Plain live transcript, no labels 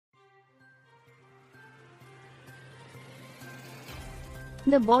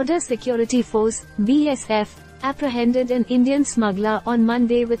The Border Security Force, BSF, apprehended an Indian smuggler on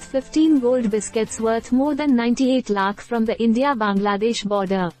Monday with 15 gold biscuits worth more than 98 lakh from the India-Bangladesh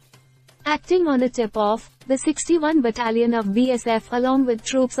border. Acting on a tip-off, the 61 Battalion of BSF along with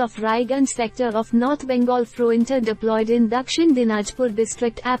troops of Raiganj sector of North Bengal Frontier deployed in Dakshin Dinajpur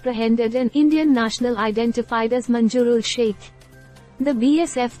district apprehended an Indian national identified as Manjurul Sheikh. The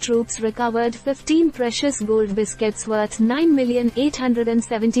BSF troops recovered 15 precious gold biscuits worth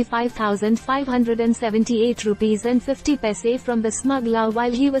 9,875,578 rupees and 50 paise from the smuggler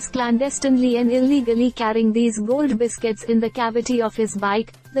while he was clandestinely and illegally carrying these gold biscuits in the cavity of his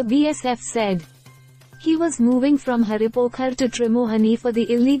bike, the BSF said. He was moving from Haripokhar to Trimohani for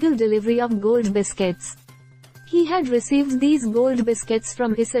the illegal delivery of gold biscuits. He had received these gold biscuits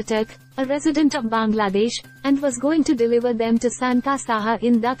from Isatak, a resident of Bangladesh, and was going to deliver them to Sanka Saha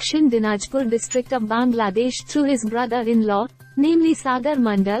in Dakshin Dinajpur district of Bangladesh through his brother-in-law, namely Sagar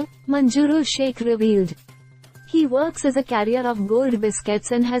Mandal, Manjurul Sheikh revealed. He works as a carrier of gold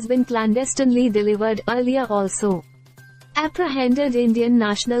biscuits and has been clandestinely delivered earlier also. Apprehended Indian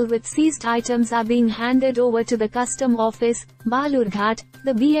national with seized items are being handed over to the Custom Office, Balurghat,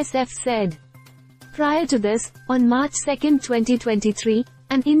 the BSF said. Prior to this, on March 2, 2023,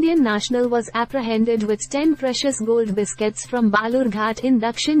 an Indian national was apprehended with 10 precious gold biscuits from Balurghat in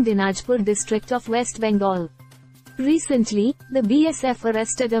Dakshin Dinajpur district of West Bengal. Recently, the BSF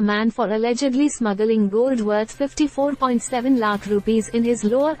arrested a man for allegedly smuggling gold worth 54.7 lakh rupees in his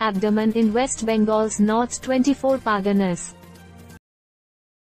lower abdomen in West Bengal's North 24 Parganas.